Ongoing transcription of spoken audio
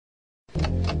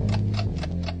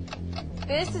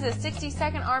This is a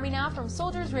 60-second Army Now from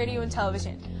Soldiers Radio and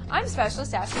Television. I'm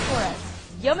Specialist Ashley Flores.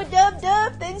 Yumma dub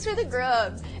dub, thanks for the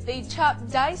grub. They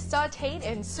chopped, diced, sauteed,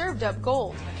 and served up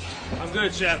gold. I'm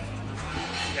good, Chef.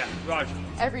 Yeah, Roger.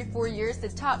 Every 4 years, the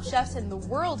top chefs in the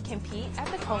world compete at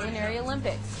the Culinary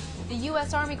Olympics. The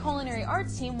U.S. Army Culinary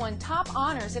Arts team won top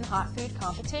honors in hot food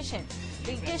competition.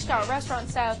 They dished out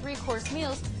restaurant-style 3-course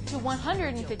meals to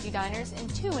 150 diners in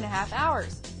 2.5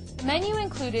 hours. The menu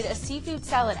included a seafood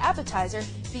salad appetizer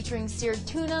featuring seared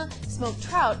tuna, smoked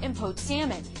trout, and poached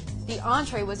salmon. The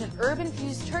entree was an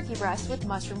herb-infused turkey breast with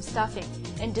mushroom stuffing,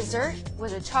 and dessert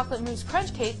was a chocolate mousse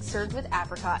crunch cake served with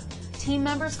apricot. Team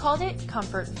members called it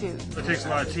comfort food. It takes a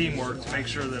lot of teamwork to make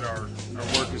sure that our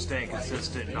work is staying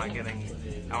consistent, not getting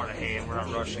out of hand, we're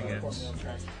not rushing it.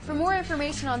 For more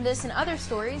information on this and other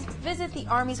stories, visit the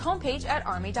Army's homepage at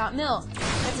army.mil.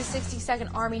 That's a 60-second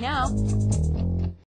Army Now.